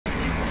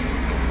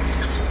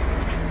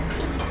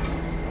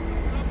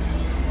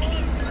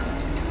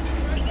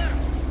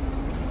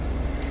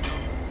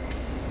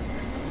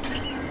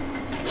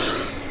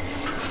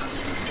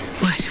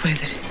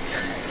is it?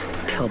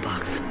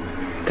 Pillbox.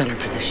 Gunner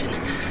position.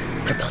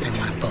 They're building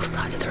one on both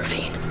sides of the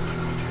ravine.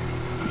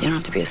 You don't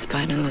have to be a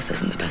spy to know this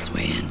isn't the best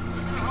way in.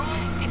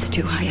 It's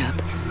too high up.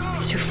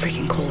 It's too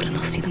freaking cold, and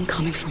I'll see them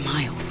coming for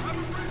miles.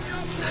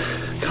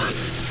 Come,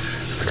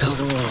 let's go.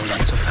 Whoa,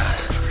 not so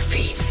fast.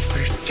 V,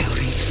 we're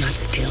scouting, not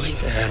stealing.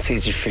 Yeah, that's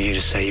easy for you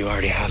to say. You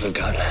already have a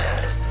gun.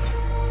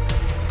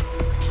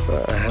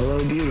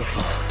 Hello,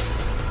 beautiful.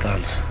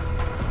 Guns.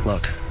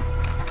 Look.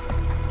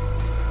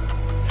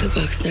 The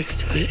box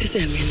next to it is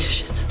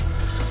ammunition.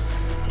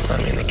 I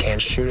mean, they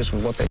can't shoot us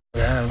with what they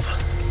have.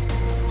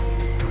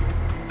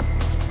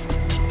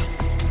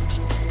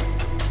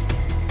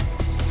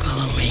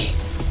 Follow me.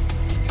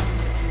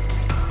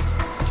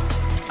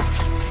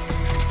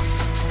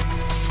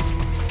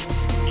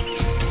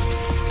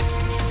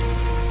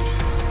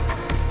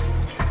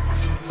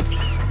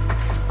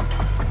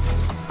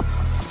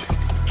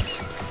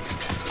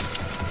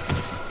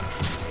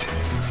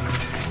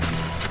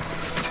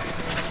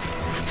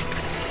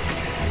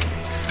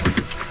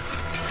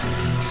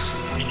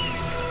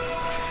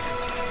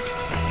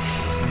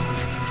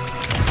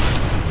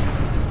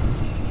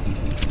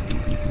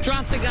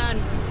 Drop the gun.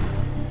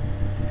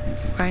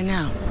 Right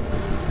now.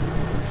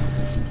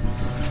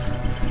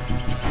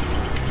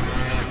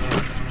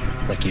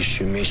 Like you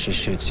shoot me, she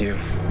shoots you.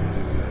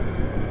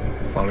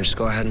 Why don't we just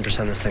go ahead and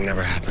pretend this thing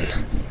never happened?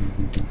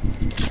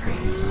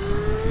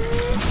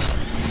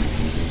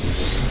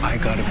 I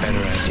got a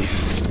better idea.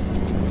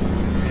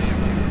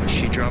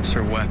 She drops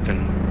her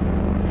weapon,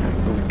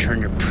 but we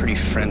turn your pretty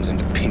friends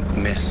into pink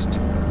mist.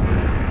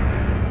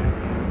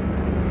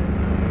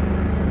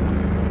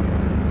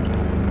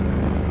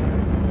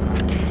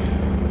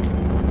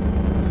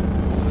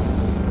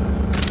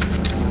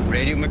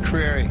 Radio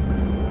McCreary.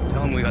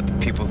 Tell him we got the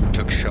people who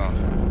took Shaw.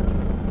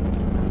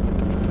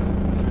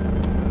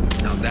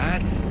 Now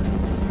that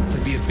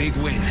would be a big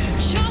win.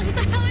 Shaw, what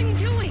the hell are you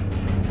doing?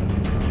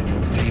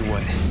 I'll tell you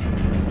what.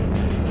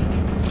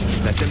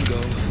 Let them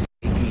go.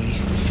 Me,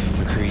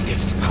 McCreary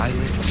gets his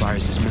pilot,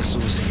 fires his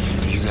missiles,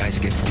 and you guys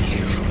get to be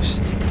heroes.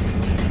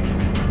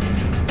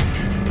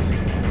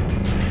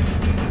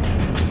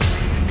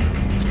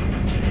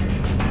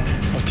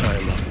 I'll tie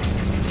him up.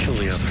 Kill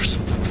the others.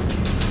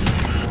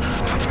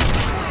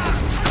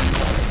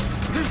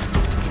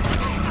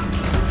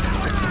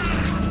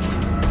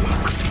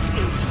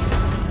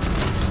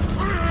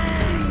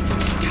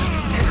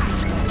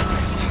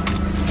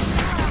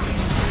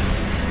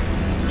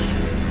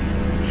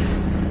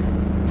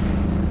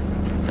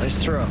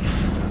 Nice throw.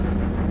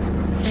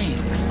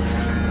 Thanks.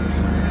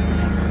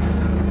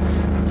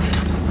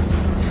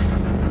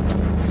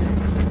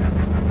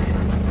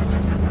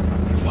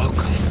 You're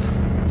welcome.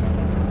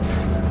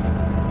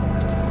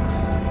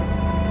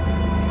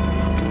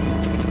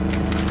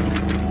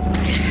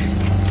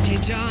 Hey,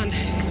 John,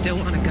 you still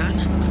want a gun?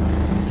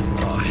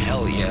 Oh,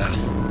 hell yeah.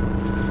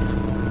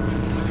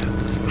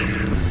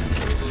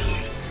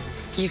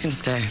 You can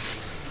stay.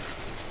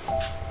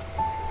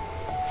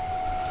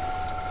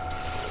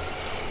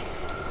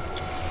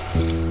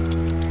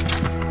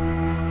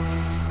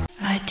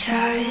 I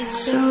tried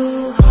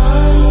so